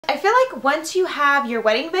I feel like once you have your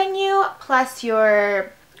wedding venue plus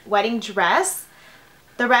your wedding dress,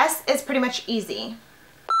 the rest is pretty much easy.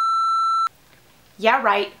 Yeah,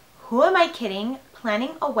 right. Who am I kidding?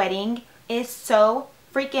 Planning a wedding is so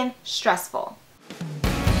freaking stressful.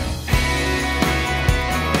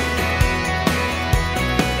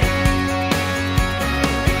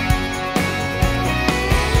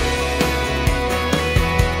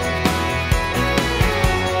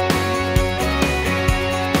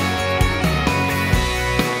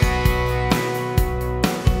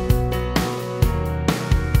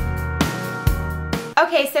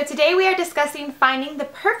 Okay, so today we are discussing finding the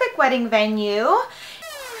perfect wedding venue.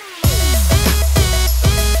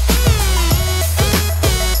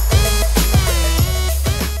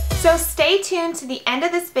 So stay tuned to the end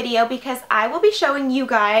of this video because I will be showing you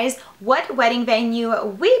guys what wedding venue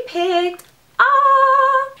we picked.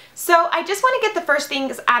 So I just want to get the first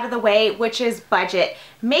things out of the way, which is budget.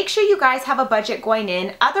 Make sure you guys have a budget going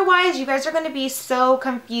in. Otherwise, you guys are going to be so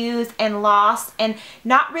confused and lost and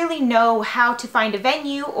not really know how to find a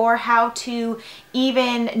venue or how to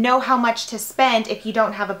even know how much to spend if you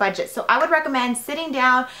don't have a budget. So I would recommend sitting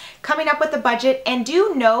down, coming up with a budget, and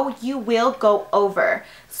do know you will go over.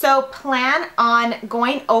 So plan on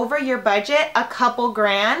going over your budget a couple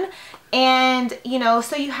grand. And you know,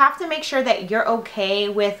 so you have to make sure that you're okay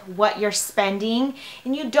with what you're spending,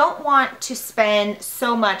 and you don't want to spend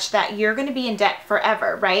so much that you're going to be in debt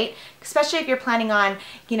forever, right? Especially if you're planning on,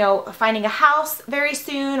 you know, finding a house very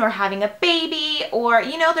soon or having a baby, or,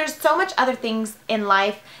 you know, there's so much other things in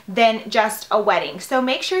life than just a wedding. So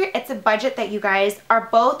make sure it's a budget that you guys are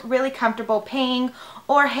both really comfortable paying.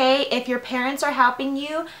 Or hey, if your parents are helping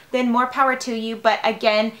you, then more power to you. But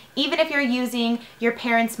again, even if you're using your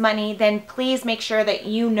parents' money, then please make sure that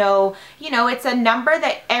you know, it's a number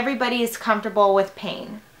that everybody is comfortable with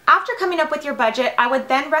paying. After coming up with your budget, I would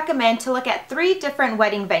then recommend to look at 3 different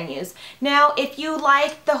wedding venues. Now, if you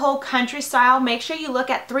like the whole country style, make sure you look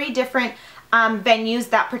at 3 different venues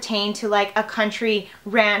that pertain to like a country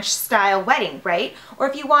ranch style wedding, right? Or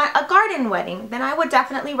if you want a garden wedding, then I would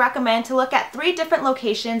definitely recommend to look at 3 different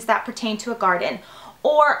locations that pertain to a garden,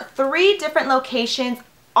 or 3 different locations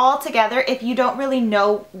all together if you don't really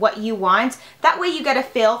know what you want. That way you get a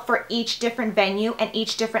feel for each different venue and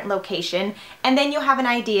each different location, and then you'll have an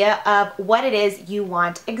idea of what it is you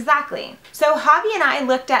want exactly. So Javi and I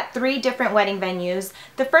looked at 3 different wedding venues.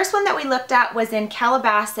 The first one that we looked at was in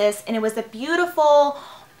Calabasas, and it was a beautiful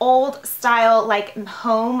old style like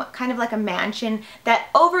home, kind of like a mansion that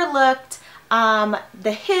overlooked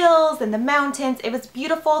the hills and the mountains. It was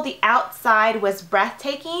beautiful. The outside was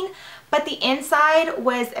breathtaking, but the inside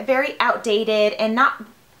was very outdated and not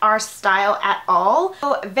our style at all.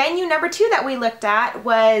 So venue number 2 that we looked at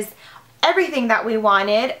was everything that we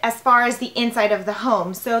wanted as far as the inside of the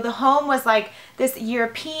home. So the home was like this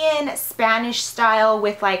European Spanish style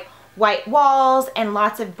with like white walls and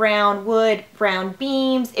lots of brown wood, brown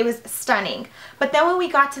beams. It was stunning. But then when we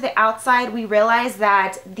got to the outside, we realized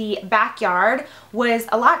that the backyard was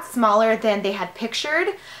a lot smaller than they had pictured.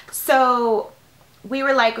 So we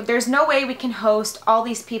were like, there's no way we can host all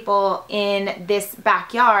these people in this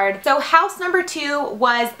backyard. So house number 2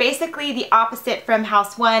 was basically the opposite from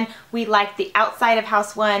house 1. We liked the outside of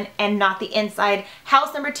house 1 and not the inside.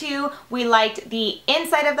 House number 2, we liked the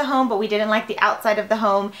inside of the home, but we didn't like the outside of the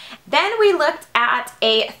home. Then we looked at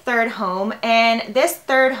a 3rd home, and this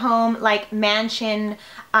 3rd home, like mansion,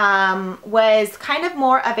 was kind of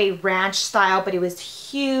more of a ranch style, but it was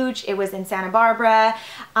huge. It was in Santa Barbara,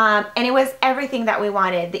 and it was everything that we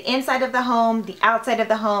wanted. The inside of the home, the outside of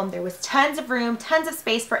the home, there was tons of room, tons of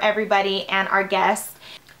space for everybody and our guests.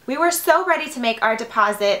 We were so ready to make our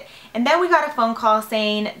deposit, and then we got a phone call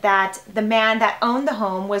saying that the man that owned the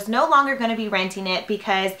home was no longer going to be renting it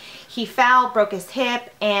because he fell, broke his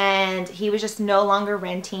hip, and he was just no longer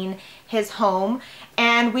renting his home.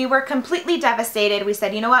 And we were completely devastated. We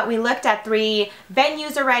said, you know what, we looked at 3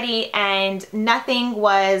 venues already and nothing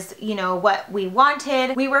was, you know, what we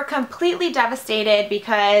wanted. We were completely devastated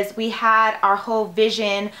because we had our whole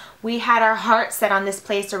vision, we had our heart set on this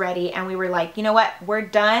place already, and we were like, you know what, we're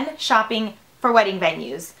done shopping for wedding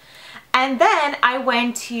venues. And then I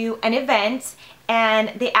went to an event,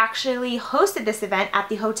 and they actually hosted this event at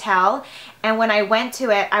the hotel, and when I went to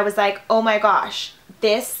it, I was like, oh my gosh,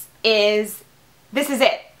 this is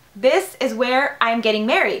it. This is where I'm getting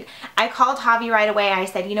married. I called Javi right away. I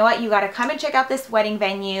said, you know what, you got to come and check out this wedding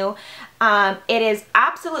venue. It is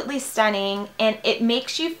absolutely stunning, and it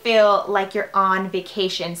makes you feel like you're on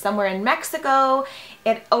vacation somewhere in Mexico.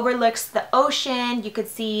 It overlooks the ocean. You could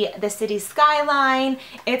see the city skyline.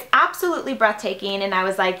 It's absolutely breathtaking, and I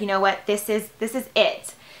was like, you know what, this is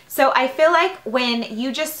it. So I feel like when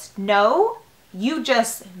you just know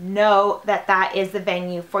that that is the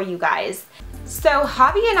venue for you guys. So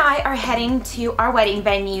Javi and I are heading to our wedding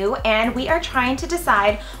venue, and we are trying to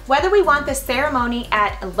decide whether we want the ceremony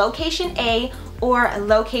at location A or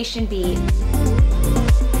location B.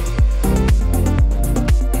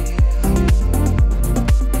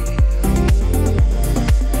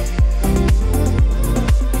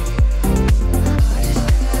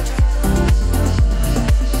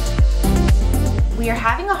 We are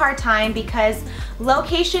having a hard time because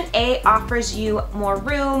location A offers you more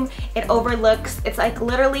room. It overlooks, it's like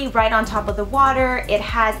literally right on top of the water. It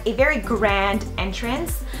has a very grand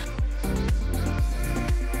entrance.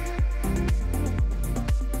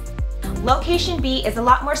 Location B is a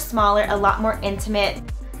lot more smaller, a lot more intimate.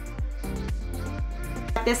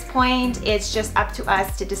 At this point, it's just up to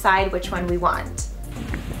us to decide which one we want.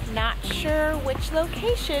 Not sure which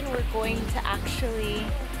location we're going to actually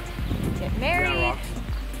get married. Yeah,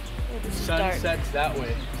 the sun sets that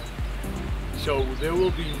way, so there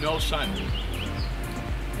will be no sun.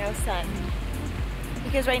 No sun.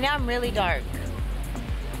 Because right now I'm really dark.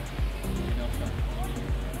 No sun.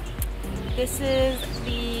 This is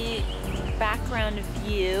the background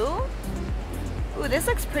view. Ooh, this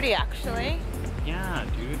looks pretty actually. Yeah,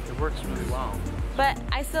 dude, it works really well. But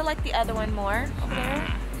I still like the other one more over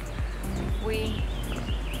there. We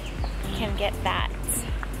can get that.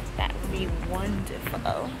 That would be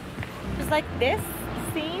wonderful. Just like this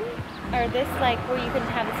scene, or this like where you can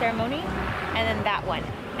have the ceremony, and then that one.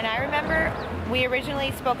 And I remember we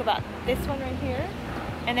originally spoke about this one right here,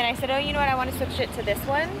 and then I said, oh, you know what, I want to switch it to this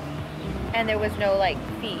one, and there was no like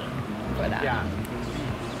fee for that. Yeah,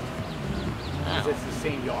 because it's the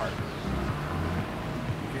same yard.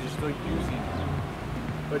 You're just still using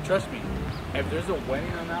it. But trust me, if there's a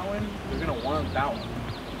wedding on that one, you're gonna want that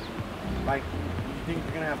one. Like, you think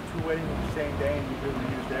you're gonna have two weddings on the same day and you're gonna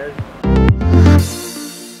use theirs?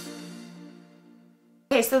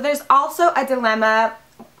 Okay, so there's also a dilemma.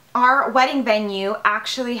 Our wedding venue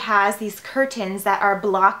actually has these curtains that are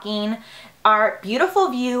blocking our beautiful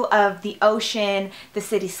view of the ocean, the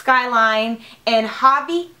city skyline, and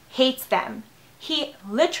Javi hates them. He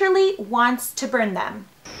literally wants to burn them.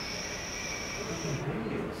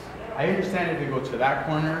 I understand if they go to that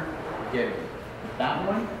corner, get it. That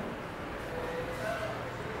one?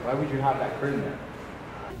 Why would you have that curtain there?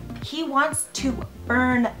 He wants to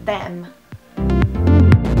burn them.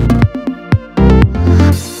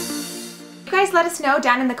 You guys let us know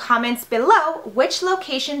down in the comments below, which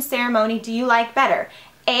location ceremony do you like better,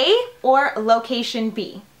 A or location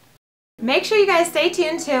B? Make sure you guys stay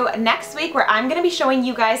tuned to next week, where I'm going to be showing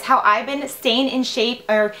you guys how I've been staying in shape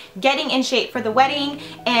or getting in shape for the wedding,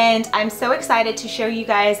 and I'm so excited to show you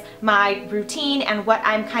guys my routine and what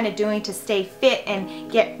I'm kind of doing to stay fit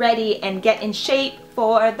and get ready and get in shape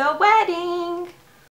for the wedding.